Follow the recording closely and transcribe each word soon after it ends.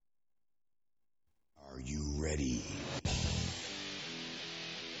you ready?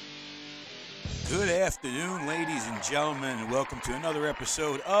 Good afternoon, ladies and gentlemen, and welcome to another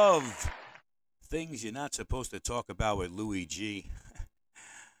episode of Things You're Not Supposed to Talk About with Louis G.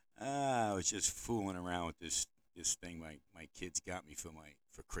 I was just fooling around with this thing my kids got me for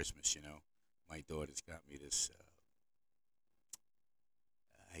Christmas. My daughter's got me this,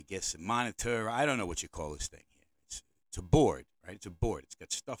 I guess, a monitor. I don't know what you call this thing here. It's a board, right? It's a board. It's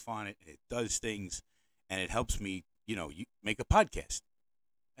got stuff on it, and it does things, and it helps me, you make a podcast.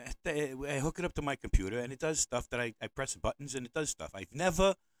 I hook it up to my computer, and it does stuff that I press buttons, and it does stuff. I've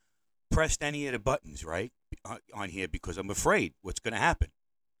never pressed any of the buttons, right, on here because I'm afraid what's going to happen.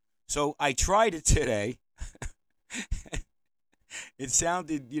 So I tried it today. It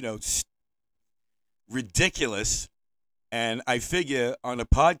sounded, ridiculous, and I figure on a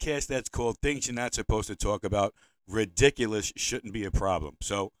podcast that's called Things You're Not Supposed to Talk About, ridiculous shouldn't be a problem.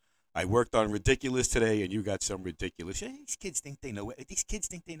 So I worked on ridiculous today, and you got some ridiculous. These kids think they know. These kids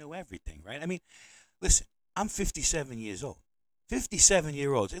think they know everything, right? I mean, listen, I'm 57 years old.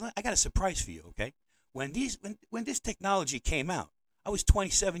 57-year-olds. I got a surprise for you, okay? When this technology came out, I was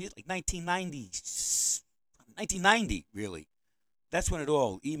 27 years, like 1990, really. That's when it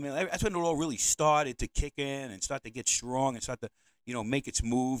all That's when it all really started to kick in and start to get strong and start to, make its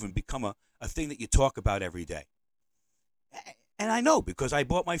move and become a thing that you talk about every day. And I know because I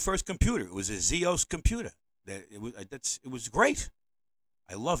bought my first computer. It was a Xeos computer. It was great.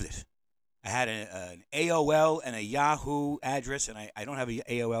 I loved it. I had an AOL and a Yahoo address, and I don't have an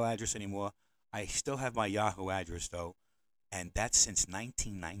AOL address anymore. I still have my Yahoo address, though, and that's since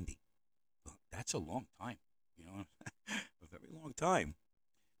 1990. That's a long time, a very long time.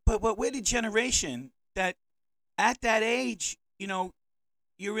 But we're the generation that at that age,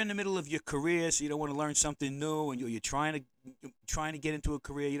 you're in the middle of your career, so you don't want to learn something new, and you're trying to get into a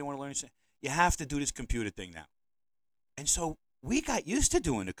career. You don't want to learn something. You have to do this computer thing now. And so we got used to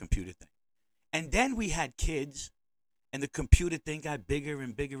doing the computer thing. And then we had kids, and the computer thing got bigger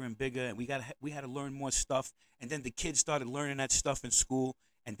and bigger and bigger, and we had to learn more stuff. And then the kids started learning that stuff in school,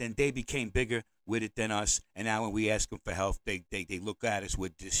 and then they became bigger with it than us. And now when we ask them for help, they look at us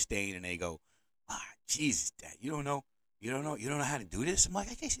with disdain, and they go, Jesus, Dad, you don't know how to do this? I'm like,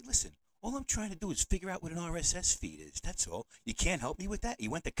 I say, listen, all I'm trying to do is figure out what an RSS feed is. That's all. You can't help me with that? You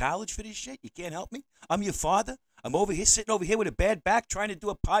went to college for this shit? You can't help me? I'm your father? I'm over here sitting over here with a bad back trying to do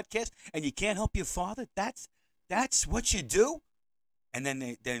a podcast, and you can't help your father? That's what you do? And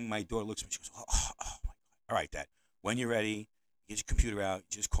then my daughter looks at me. She goes, oh my God. All right, Dad. When you're ready, get your computer out.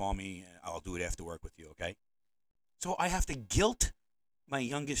 Just call me, and I'll do it after work with you, okay? So I have to guilt my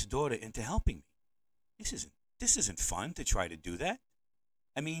youngest daughter into helping me. This isn't fun to try to do that.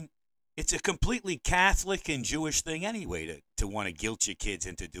 I mean, it's a completely Catholic and Jewish thing anyway to want to guilt your kids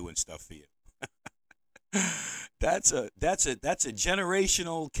into doing stuff for you. That's a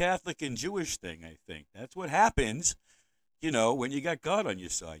generational Catholic and Jewish thing, I think. That's what happens, when you got God on your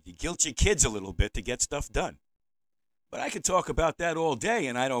side. You guilt your kids a little bit to get stuff done. But I could talk about that all day,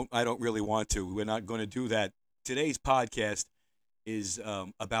 and I don't really want to. We're not going to do that. Today's podcast is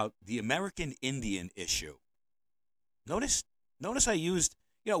about the American Indian issue. Notice I used,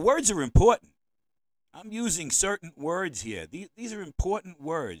 words are important. I'm using certain words here. These are important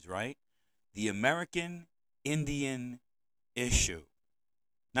words, right? The American Indian issue.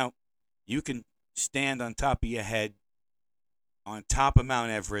 Now, you can stand on top of your head on top of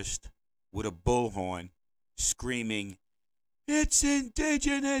Mount Everest with a bullhorn screaming, "It's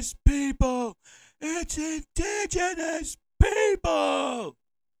indigenous people! It's indigenous people!"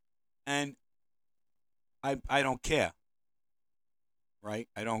 And I don't care. Right?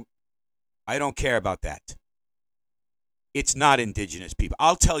 I don't care about that. It's not indigenous people.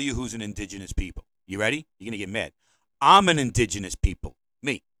 I'll tell you who's an indigenous people. You ready? You're going to get mad. I'm an indigenous people.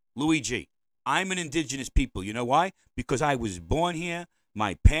 Me, Louis G. I'm an indigenous people. You know why? Because I was born here.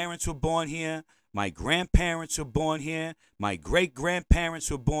 My parents were born here. My grandparents were born here. My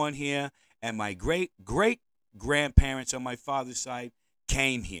great-grandparents were born here. And my great-great-grandparents on my father's side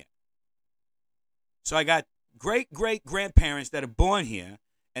came here. So I got great-great-grandparents that are born here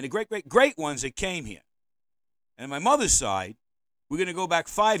and the great-great-great ones that came here. And on my mother's side, we're going to go back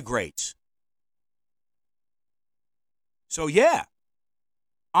 5 greats. So, yeah,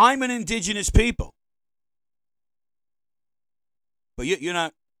 I'm an indigenous people. But you're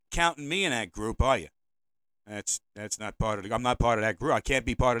not counting me in that group, are you? That's not part of I'm not part of that group. I can't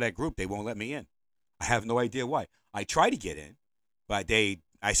be part of that group. They won't let me in. I have no idea why. I try to get in, but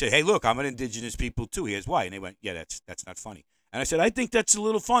I said, hey, look, I'm an indigenous people too. Here's why. And they went, yeah, that's not funny. And I said, I think that's a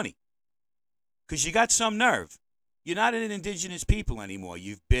little funny because you got some nerve. You're not an indigenous people anymore.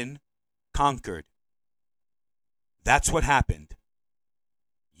 You've been conquered. That's what happened.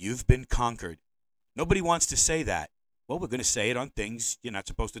 You've been conquered. Nobody wants to say that. Well, we're going to say it on things you're not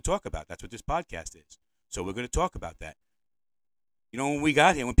supposed to talk about. That's what this podcast is. So we're going to talk about that. You know, when we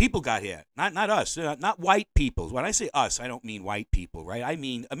got here, when people got here, not us, not white people. When I say us, I don't mean white people, right? I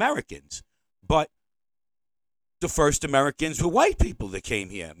mean Americans. But the first Americans were white people that came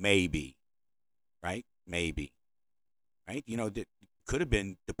here, maybe, right? Maybe, right? You know, it could have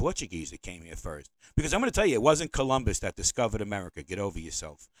been the Portuguese that came here first. Because I'm going to tell you, it wasn't Columbus that discovered America. Get over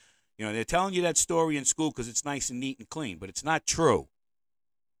yourself. You know, they're telling you that story in school because it's nice and neat and clean, but it's not true.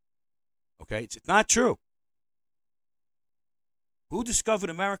 Okay? It's not true. Who discovered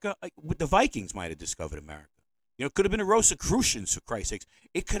America? The Vikings might have discovered America. You know, it could have been the Rosicrucians, for Christ's sakes.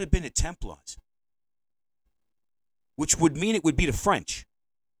 It could have been the Templars, which would mean it would be the French.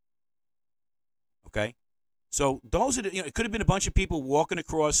 Okay? So those are it could have been a bunch of people walking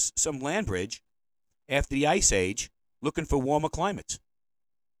across some land bridge after the Ice Age looking for warmer climates.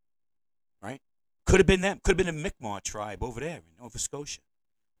 Right? Could have been them. Could have been a Mi'kmaq tribe over there in Nova Scotia.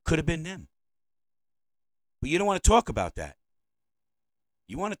 Could have been them. But you don't want to talk about that.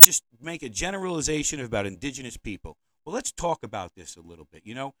 You want to just make a generalization about indigenous people. Well, let's talk about this a little bit.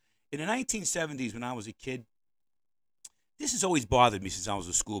 You know, in the 1970s when I was a kid, this has always bothered me since I was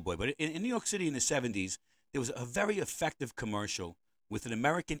a schoolboy, but in New York City in the 70s, there was a very effective commercial with an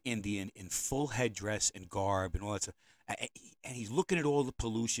American Indian in full headdress and garb and all that stuff. And he's looking at all the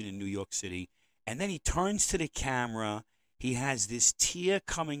pollution in New York City. And then he turns to the camera. He has this tear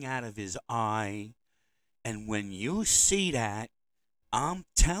coming out of his eye. And when you see that, I'm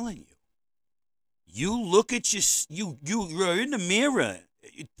telling you, you look at you're in the mirror,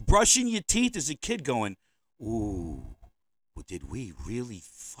 brushing your teeth as a kid going, ooh, well, did we really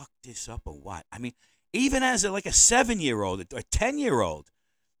fuck this up or what? I mean, even as a 7-year-old or 10-year-old,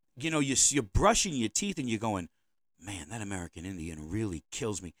 you know, you're brushing your teeth and you're going, man, that American Indian really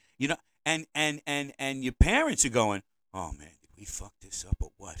kills me. You know, and your parents are going, oh man, did we fuck this up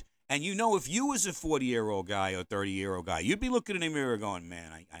or what? And you know, if you was a 40-year-old guy or 30-year-old guy, you'd be looking in the mirror going,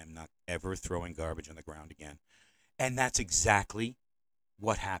 man, I am not ever throwing garbage on the ground again. And that's exactly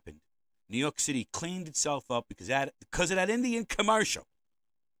what happened. New York City cleaned itself up because of that Indian commercial.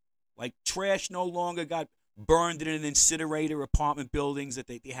 Like trash no longer got burned in an incinerator, apartment buildings that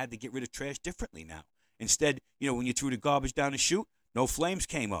they had to get rid of trash differently now. Instead, you know, when you threw the garbage down the chute, no flames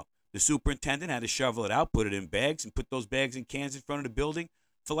came up. The superintendent had to shovel it out, put it in bags, and put those bags in cans in front of the building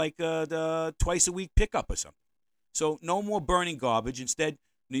for the twice-a-week pickup or something. So no more burning garbage. Instead,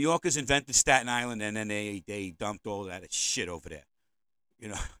 New Yorkers invented Staten Island, and then they dumped all that shit over there. You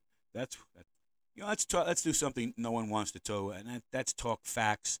know, let's do something no one wants to do, and that's talk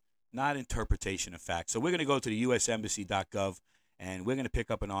facts, not interpretation of facts. So we're going to go to the usembassy.gov, and we're going to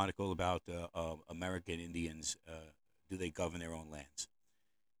pick up an article about American Indians. Do they govern their own lands?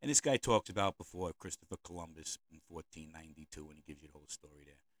 And this guy talks about before Christopher Columbus in 1492, and he gives you the whole story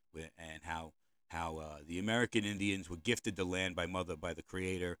there, and how the American Indians were gifted the land by the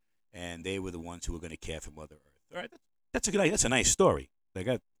Creator, and they were the ones who were going to care for Mother Earth. All right, that's a nice story.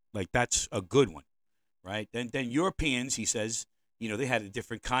 That's a good one, right? Then Europeans, he says, you know, they had a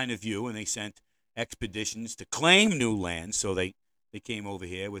different kind of view, and they sent expeditions to claim new lands. So they came over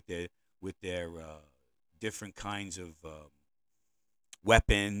here with their different kinds of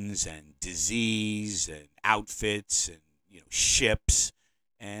weapons and disease and outfits and, you know, ships,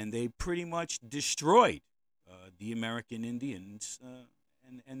 and they pretty much destroyed the American Indians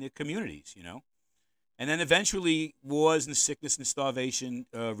and their communities, you know. And then eventually wars and sickness and starvation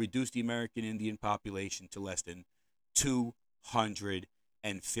reduced the American Indian population to less than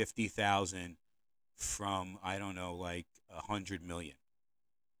 250,000 from, I don't know, like 100 million.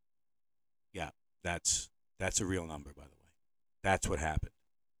 Yeah, that's a real number, by the way. That's what happened.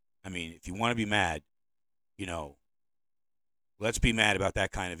 I mean, if you want to be mad, you know, let's be mad about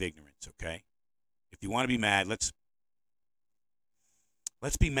that kind of ignorance, okay? If you want to be mad, let's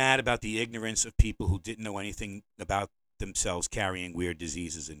be mad about the ignorance of people who didn't know anything about themselves carrying weird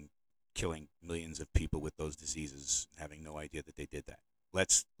diseases and killing millions of people with those diseases, having no idea that they did that.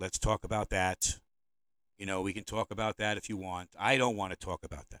 Let's talk about that. You know, we can talk about that if you want. I don't want to talk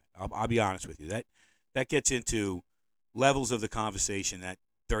about that. I'll be honest with you. That gets into levels of the conversation that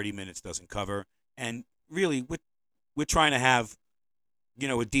 30 minutes doesn't cover. And really, we're trying to have, you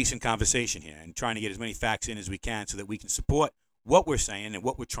know, a decent conversation here and trying to get as many facts in as we can so that we can support what we're saying and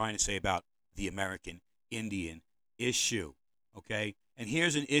what we're trying to say about the American Indian issue. Okay? And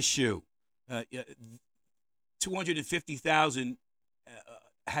here's an issue. 250,000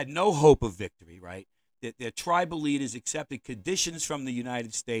 had no hope of victory, right? Their tribal leaders accepted conditions from the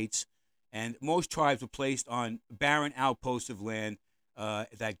United States, And most tribes were placed on barren outposts of land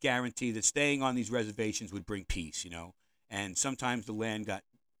that guaranteed that staying on these reservations would bring peace, And sometimes the land got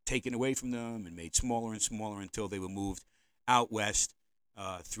taken away from them and made smaller and smaller until they were moved out west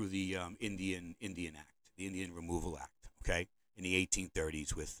through the Indian Act, the Indian Removal Act, okay, in the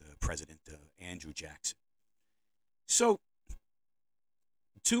 1830s with President Andrew Jackson. So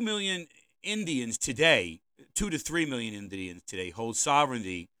 2 million Indians today, 2 to 3 million Indians today hold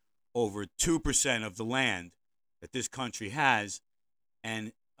sovereignty over 2% of the land that this country has,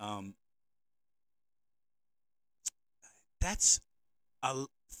 and that's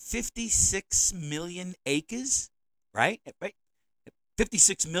 56 million acres, right? Right,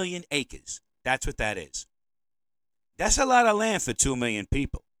 56 million acres. That's what that is. That's a lot of land for 2 million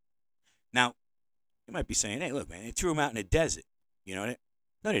people. Now, you might be saying, "Hey, look, man, they threw them out in the desert." You know,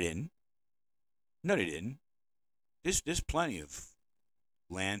 no, they didn't. No, they didn't. There's plenty of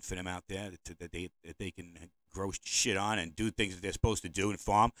land for them out there that they can grow shit on and do things that they're supposed to do and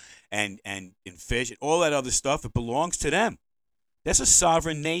farm and fish and all that other stuff. It belongs to them. That's a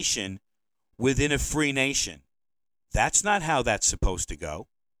sovereign nation within a free nation. That's not how that's supposed to go.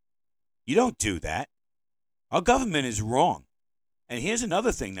 You don't do that. Our government is wrong. And here's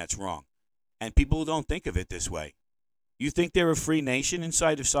another thing that's wrong. And people don't think of it this way. You think they're a free nation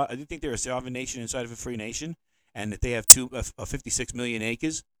inside of? You think they're a sovereign nation inside of a free nation, and that they have 56 million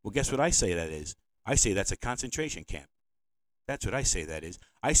acres? Well, guess what I say that is? I say that's a concentration camp. That's what I say that is.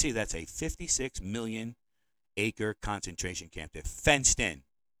 I say that's a 56 million acre concentration camp. They're fenced in,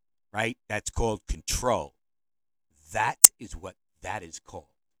 right? That's called control. That is what that is called.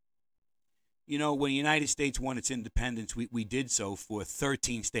 When the United States won its independence, we did so for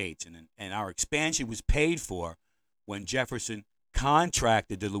 13 states, and our expansion was paid for when Jefferson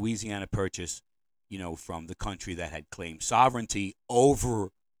contracted the Louisiana Purchase, from the country that had claimed sovereignty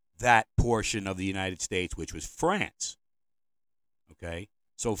over that portion of the United States, which was France. Okay?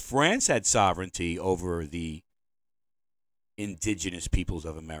 So France had sovereignty over the indigenous peoples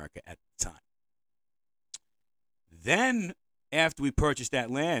of America at the time. Then, after we purchased that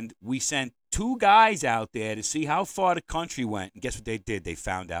land, we sent 2 guys out there to see how far the country went. And guess what they did? They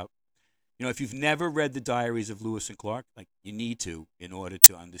found out. If you've never read the diaries of Lewis and Clark, you need to in order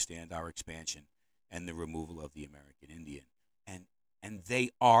to understand our expansion and the removal of the American Indian. And they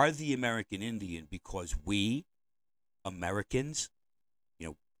are the American Indian because we, Americans,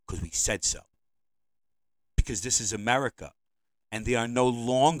 because we said so. Because this is America. And they are no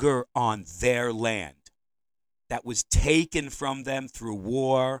longer on their land. That was taken from them through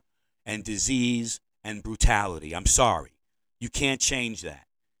war and disease and brutality. I'm sorry. You can't change that.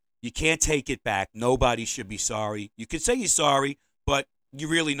 You can't take it back. Nobody should be sorry. You can say you're sorry, but you're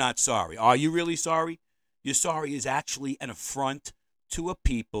really not sorry. Are you really sorry? Your sorry is actually an affront to a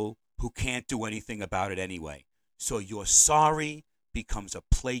people who can't do anything about it anyway. So your sorry becomes a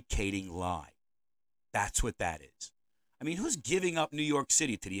placating lie. That's what that is. I mean, who's giving up New York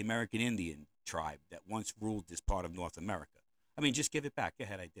City to the American Indian tribe that once ruled this part of North America? I mean, just give it back. Go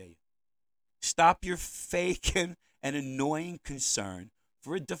ahead, I dare you. Stop your fake and annoying concern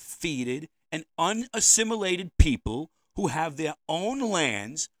for a defeated and unassimilated people who have their own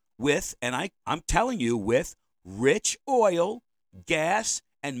lands with, and I'm telling you, with rich oil, gas,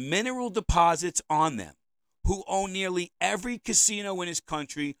 and mineral deposits on them, who own nearly every casino in this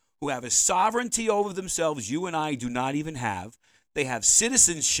country, who have a sovereignty over themselves you and I do not even have. They have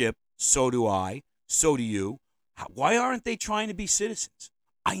citizenship, so do I, so do you. Why aren't they trying to be citizens?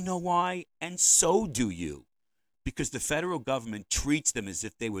 I know why, and so do you. Because the federal government treats them as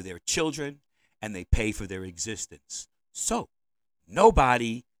if they were their children, and they pay for their existence. So,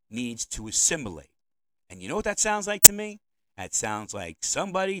 nobody needs to assimilate. And you know what that sounds like to me? That sounds like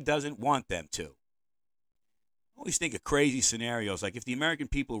somebody doesn't want them to. I always think of crazy scenarios, like if the American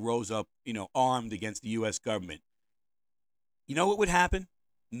people rose up, armed against the U.S. government. You know what would happen?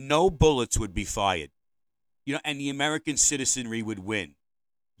 No bullets would be fired. And the American citizenry would win.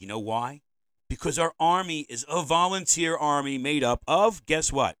 You know why? Because our army is a volunteer army made up of,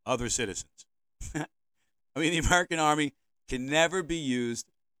 guess what? Other citizens. I mean, the American army can never be used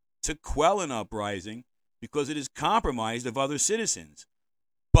to quell an uprising because it is compromised of other citizens.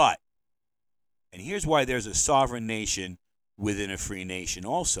 But, and here's why there's a sovereign nation within a free nation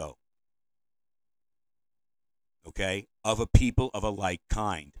also. Okay? Of a people of a like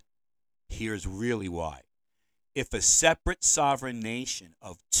kind. Here's really why. If a separate sovereign nation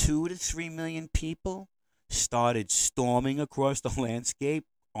of 2 to 3 million people started storming across the landscape,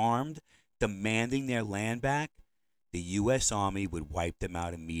 armed, demanding their land back, the U.S. Army would wipe them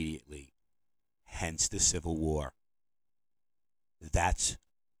out immediately. Hence the Civil War. That's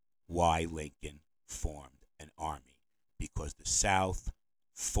why Lincoln formed an army. Because the South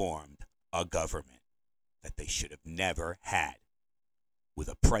formed a government that they should have never had, with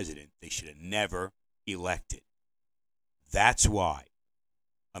a president they should have never elected. That's why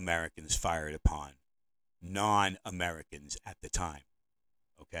Americans fired upon non-Americans at the time.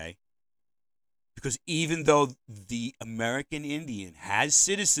 Okay? Because even though the American Indian has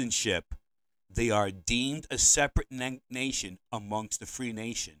citizenship, they are deemed a separate nation amongst the free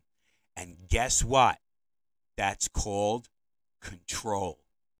nation. And guess what? That's called control.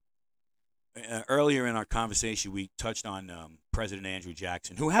 Earlier in our conversation, we touched on President Andrew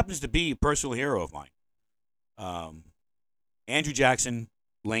Jackson, who happens to be a personal hero of mine. Andrew Jackson,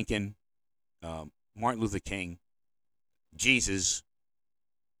 Lincoln, Martin Luther King, Jesus,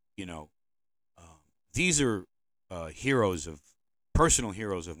 these are personal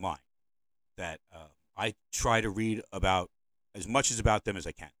heroes of mine that I try to read about as much about them as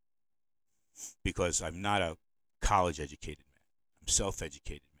I can, because I'm not a college-educated man. I'm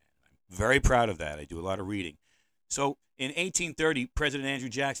self-educated man. I'm very proud of that. I do a lot of reading. So in 1830, President Andrew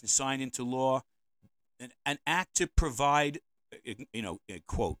Jackson signed into law an act to provide,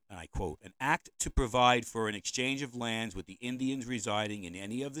 quote, and I quote, an act to provide for an exchange of lands with the Indians residing in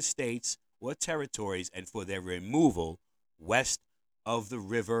any of the states or territories and for their removal west of the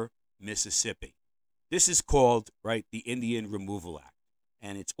river Mississippi. This is called, right, the Indian Removal Act.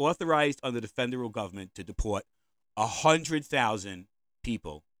 And it's authorized under the federal government to deport 100,000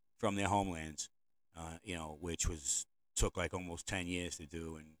 people from their homelands, which took like almost 10 years to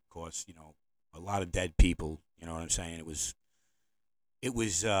do, and cost, a lot of dead people. You know what I'm saying? It was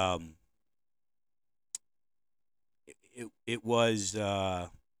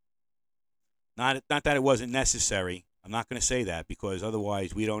not that it wasn't necessary. I'm not going to say that, because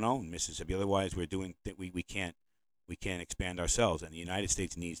otherwise we don't own Mississippi. Otherwise we can't expand ourselves, and the United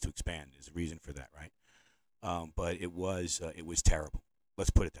States needs to expand. There's a reason for that, right? But it was terrible. Let's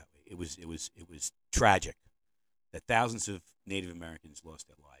put it that way. It was tragic that thousands of Native Americans lost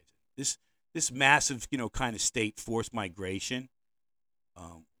their lives. This massive, kind of state forced migration,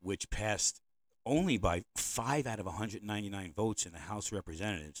 which passed only by 5 out of 199 votes in the House of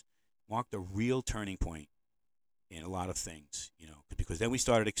Representatives, marked a real turning point in a lot of things, because then we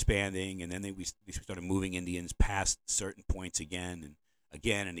started expanding, and then we started moving Indians past certain points again and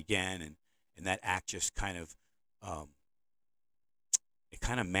again and again, and that act just kind of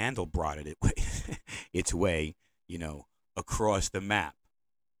Mandelbrotted its way, across the map.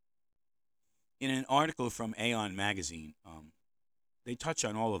 In an article from Aeon magazine, they touch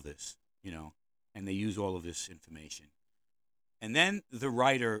on all of this, and they use all of this information. And then the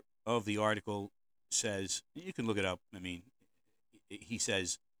writer of the article says, you can look it up, he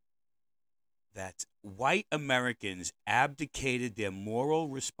says that white Americans abdicated their moral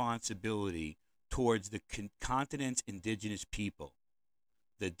responsibility towards the continent's indigenous people.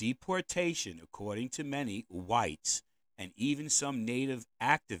 The deportation, according to many whites and even some Native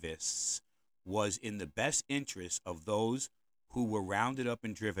activists, was in the best interest of those who were rounded up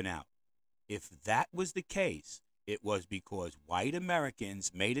and driven out. If that was the case, it was because white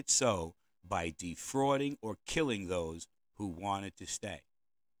Americans made it so by defrauding or killing those who wanted to stay.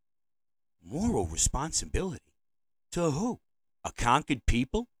 Moral responsibility? To who? A conquered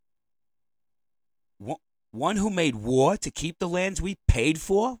people? One who made war to keep the lands we paid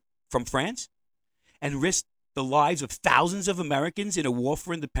for from France and risked the lives of thousands of Americans in a war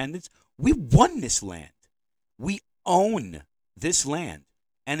for independence? We won this land. We own this land.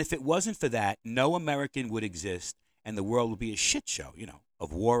 And if it wasn't for that, no American would exist, and the world would be a shit show,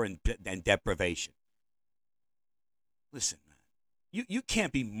 of war and deprivation. Listen, man, you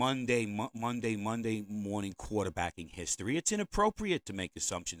can't be Monday morning quarterbacking history. It's inappropriate to make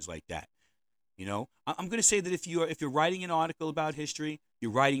assumptions like that. I'm going to say that if you're writing an article about history,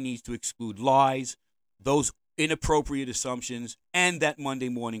 your writing needs to exclude lies, those inappropriate assumptions, and that Monday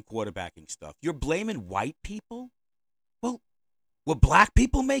morning quarterbacking stuff. You're blaming white people? Well, were black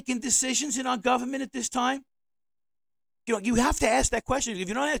people making decisions in our government at this time? You have to ask that question. If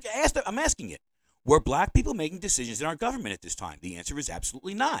you don't ask that, I'm asking it. Were black people making decisions in our government at this time? The answer is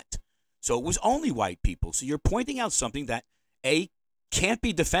absolutely not. So it was only white people. So you're pointing out something that A, can't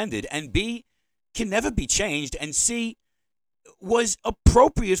be defended, and B, can never be changed, and C, was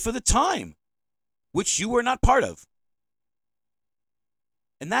appropriate for the time, which you were not part of.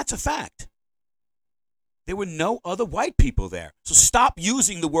 And that's a fact. There were no other white people there. So stop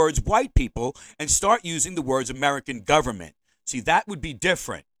using the words white people and start using the words American government. See, that would be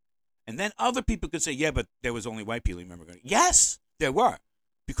different. And then other people could say, yeah, but there was only white people. Remember? Yes, there were.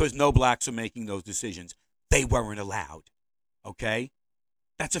 Because no blacks are making those decisions. They weren't allowed. Okay?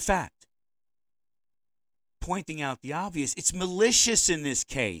 That's a fact. Pointing out the obvious, it's malicious in this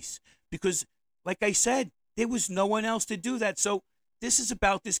case because, like I said, there was no one else to do that. So this is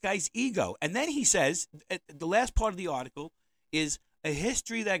about this guy's ego. And then he says, the last part of the article is a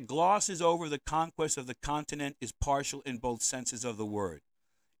history that glosses over the conquest of the continent is partial in both senses of the word.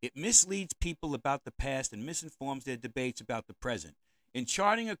 It misleads people about the past and misinforms their debates about the present. In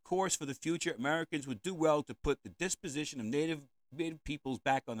charting a course for the future, Americans would do well to put the disposition of native peoples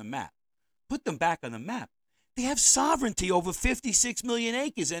back on the map. Put them back on the map. They have sovereignty over 56 million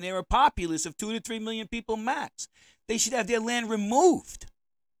acres and they're a populace of 2 to 3 million people max. They should have their land removed.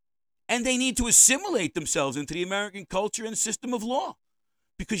 And they need to assimilate themselves into the American culture and system of law.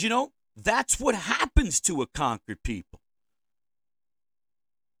 Because, that's what happens to a conquered people.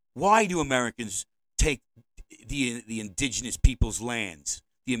 Why do Americans take the indigenous people's lands,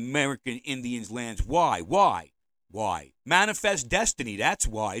 the American Indians' lands? Why? Manifest destiny, that's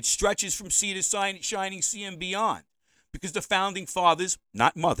why. It stretches from sea to shining sea and beyond. Because the founding fathers,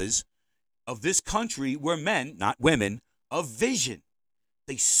 not mothers, of this country were men, not women, of vision.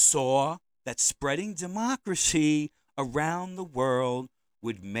 They saw that spreading democracy around the world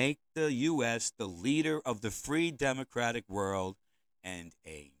would make the U.S. the leader of the free democratic world, and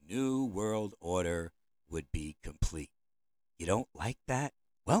a new world order would be complete. You don't like that?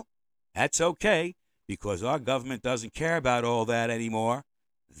 Well, that's okay, because our government doesn't care about all that anymore.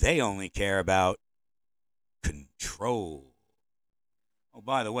 They only care about control. Oh,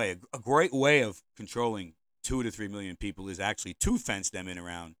 by the way, a great way of controlling 2 to 3 million people is actually to fence them in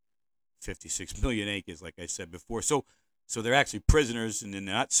around 56 million acres, like I said before. So they're actually prisoners and they're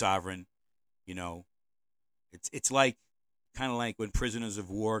not sovereign. It's like kind of like when prisoners of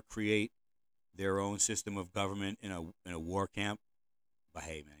war create their own system of government in a war camp. But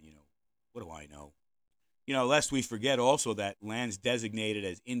hey, man, what do I know? Lest we forget also that lands designated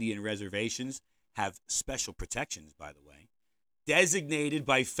as Indian reservations have special protections, by the way, designated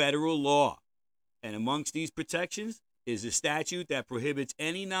by federal law. And amongst these protections is a statute that prohibits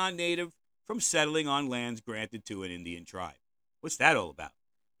any non-native from settling on lands granted to an Indian tribe. What's that all about?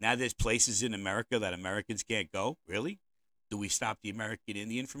 Now there's places in America that Americans can't go? Really? Do we stop the American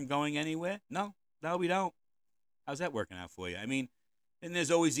Indian from going anywhere? No, we don't. How's that working out for you? I mean, and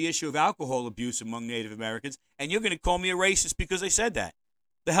there's always the issue of alcohol abuse among Native Americans, and you're going to call me a racist because I said that.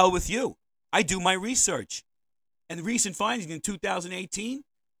 The hell with you. I do my research. And the recent findings in 2018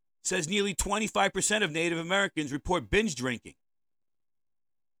 says nearly 25% of Native Americans report binge drinking.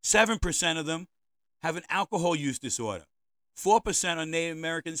 7% of them have an alcohol use disorder. 4% of Native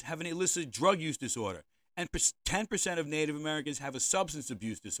Americans have an illicit drug use disorder. And 10% of Native Americans have a substance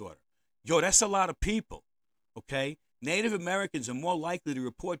abuse disorder. Yo, that's a lot of people, okay? Native Americans are more likely to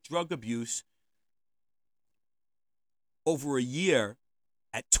report drug abuse over a year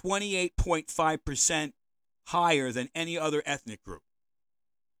at 28.5% higher than any other ethnic group.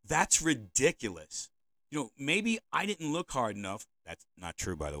 That's ridiculous. Maybe I didn't look hard enough. That's not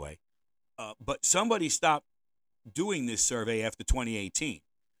true, by the way. But somebody stopped doing this survey after 2018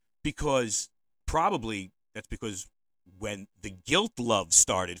 because that's because when the guilt love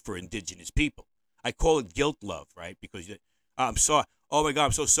started for indigenous people. I call it guilt love, right? Because I'm sorry. Oh my God,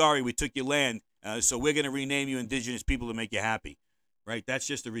 I'm so sorry we took your land. So we're going to rename you indigenous people to make you happy, right? That's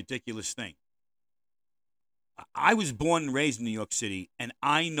just a ridiculous thing. I was born and raised in New York City, and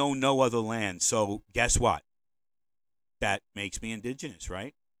I know no other land. So guess what? That makes me indigenous,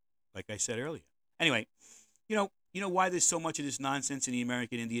 right? Like I said earlier. Anyway, you know why there's so much of this nonsense in the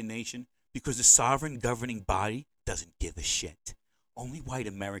American Indian nation? Because the sovereign governing body doesn't give a shit. Only white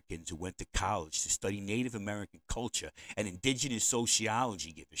Americans who went to college to study Native American culture and indigenous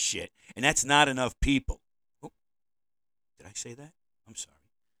sociology give a shit. And that's not enough people. Oh, did I say that? I'm sorry.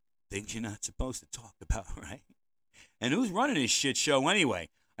 Things you're not supposed to talk about, right? And who's running this shit show anyway?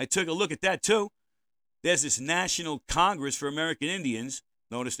 I took a look at that too. There's this National Congress for American Indians.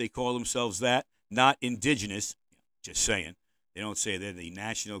 Notice they call themselves that, not indigenous. Just saying. They don't say they're the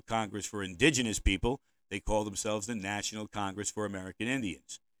National Congress for Indigenous People. They call themselves the National Congress for American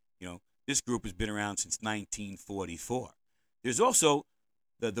Indians. This group has been around since 1944. There's also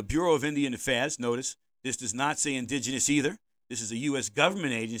the Bureau of Indian Affairs. Notice this does not say indigenous either. This is a U.S.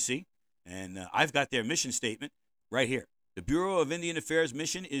 government agency, and I've got their mission statement right here. The Bureau of Indian Affairs'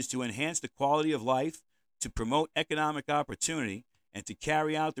 mission is to enhance the quality of life, to promote economic opportunity, and to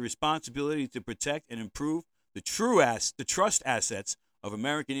carry out the responsibility to protect and improve the trust assets of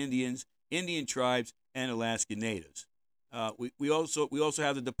American Indians, Indian tribes, and Alaskan Natives. We also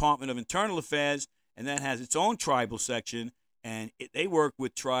have the Department of Internal Affairs, and that has its own tribal section, and they work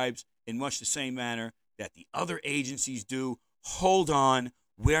with tribes in much the same manner that the other agencies do. Hold on.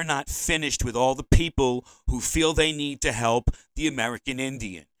 we're not finished with all the people who feel they need to help the American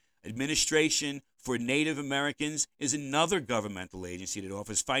Indian. Administration for Native Americans is another governmental agency that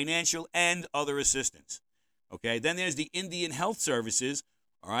offers financial and other assistance. Okay, then there's the Indian Health Services,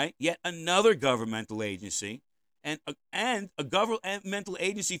 all right, yet another governmental agency, and a governmental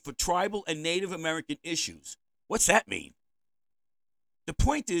agency for tribal and Native American issues. What's that mean? The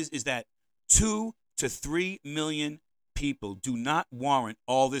point is that 2 to 3 million people do not warrant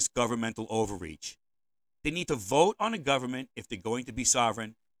all this governmental overreach. They need to vote on a government if they're going to be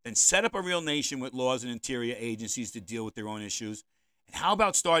sovereign, then set up a real nation with laws and interior agencies to deal with their own issues. And how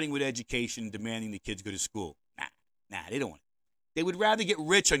about starting with education and demanding the kids go to school? Nah, they don't want it. They would rather get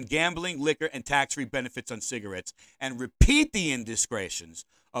rich on gambling, liquor, and tax-free benefits on cigarettes and repeat the indiscretions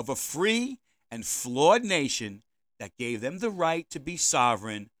of a free and flawed nation that gave them the right to be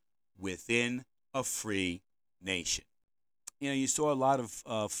sovereign within a free nation. You saw a lot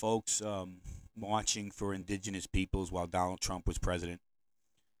of folks marching for indigenous peoples while Donald Trump was president.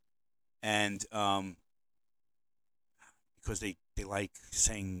 And because they like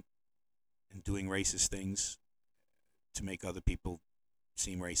saying and doing racist things to make other people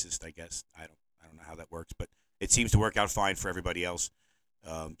seem racist, I guess. I don't know how that works, but it seems to work out fine for everybody else.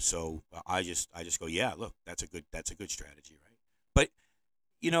 So I just go, yeah, look, that's a good strategy, right? But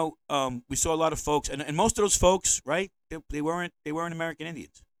we saw a lot of folks, and most of those folks, right? They weren't American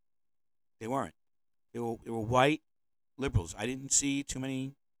Indians. They weren't. They were white liberals. I didn't see too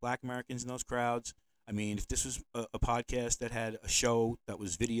many Black Americans in those crowds. I mean, if this was a podcast that had a show that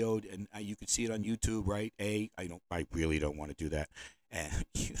was videoed and you could see it on YouTube, right? I really don't want to do that, and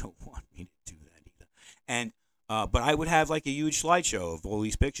you don't want me to do that either. And but I would have like a huge slideshow of all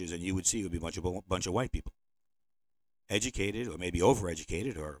these pictures, and you would see it would be a bunch of white people, educated or maybe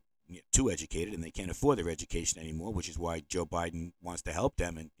overeducated or too educated, and they can't afford their education anymore, which is why Joe Biden wants to help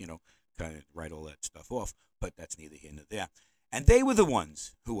them and kind of write all that stuff off. But that's neither here nor there. And they were the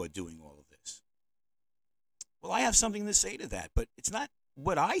ones who are doing all of this. Well, I have something to say to that, but it's not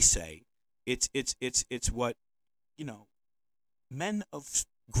what I say. It's what men of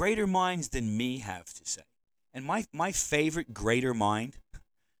greater minds than me have to say. And my favorite greater mind,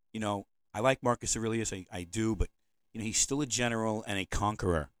 I like Marcus Aurelius, I do, but he's still a general and a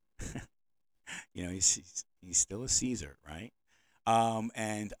conqueror. He's still a Caesar, right?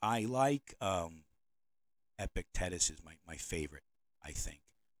 And I like Epictetus is my favorite, I think.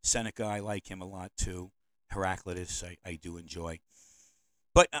 Seneca, I like him a lot too. Heraclitus, I do enjoy.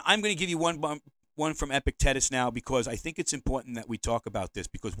 But I'm going to give you one from Epictetus now, because I think it's important that we talk about this,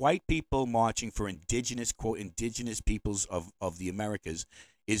 because white people marching for indigenous peoples of the Americas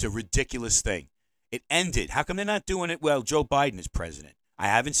is a ridiculous thing. It ended. How come they're not doing it? Well, Joe Biden is president. I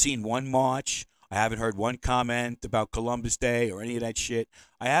haven't seen one march. I haven't heard one comment about Columbus Day or any of that shit.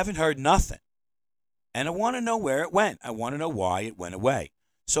 I haven't heard nothing. And I want to know where it went. I want to know why it went away.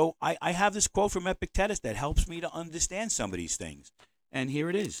 So I have this quote from Epictetus that helps me to understand some of these things. And here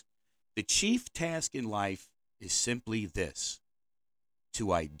it is. The chief task in life is simply this: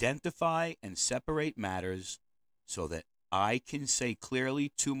 to identify and separate matters so that I can say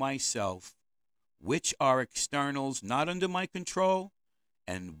clearly to myself which are externals not under my control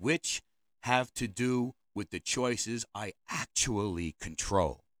and which have to do with the choices I actually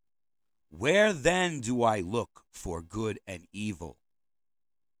control. Where then do I look for good and evil?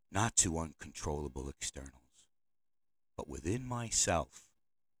 Not to uncontrollable externals, but within myself,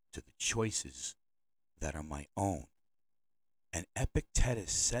 to the choices that are my own. And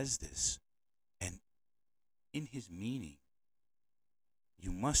Epictetus says this, and in his meaning,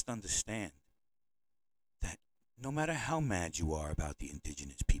 you must understand that no matter how mad you are about the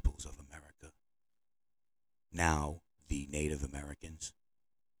indigenous peoples of America, now the Native Americans,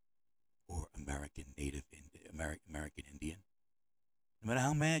 or American Indian, no matter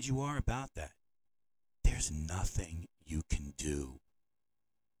how mad you are about that, there's nothing you can do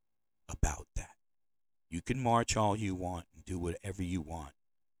about that. You can march all you want and do whatever you want.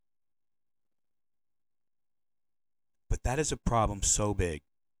 But that is a problem so big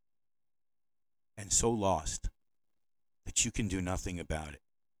and so lost that you can do nothing about it.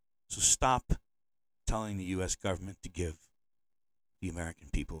 So stop telling the U.S. government to give the American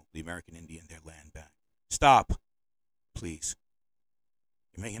people, the American Indian, their land back. Stop, please.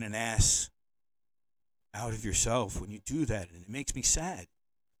 You're making an ass out of yourself when you do that, and it makes me sad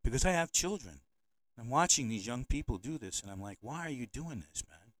because I have children. I'm watching these young people do this, and I'm like, why are you doing this,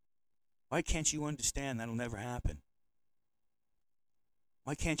 man? Why can't you understand that'll never happen?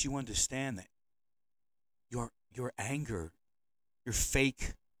 Why can't you understand that your anger, your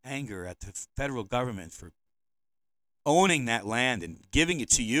fake anger at the federal government for owning that land and giving it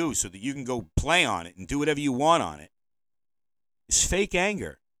to you so that you can go play on it and do whatever you want on it is fake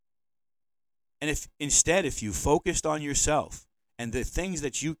anger. And if you focused on yourself and the things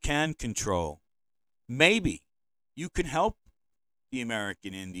that you can control, maybe you can help the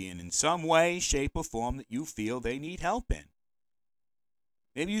American Indian in some way, shape, or form that you feel they need help in.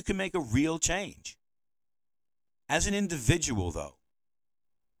 Maybe you can make a real change. As an individual, though,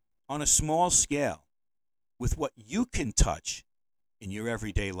 on a small scale, with what you can touch in your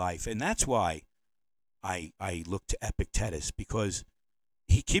everyday life. And that's why I look to Epictetus, because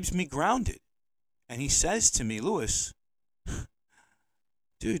he keeps me grounded. And he says to me, Lewis,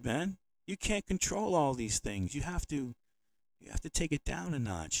 dude, man, you can't control all these things. You have to take it down a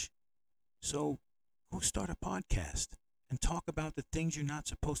notch. So go start a podcast and talk about the things you're not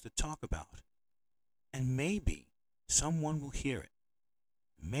supposed to talk about. And maybe someone will hear it.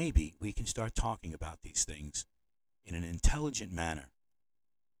 Maybe we can start talking about these things in an intelligent manner.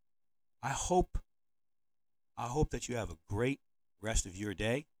 I hope that you have a great rest of your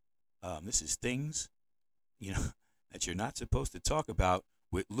day. This is things, that you're not supposed to talk about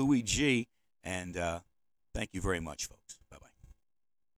with Louis G. And thank you very much, folks. Bye-bye.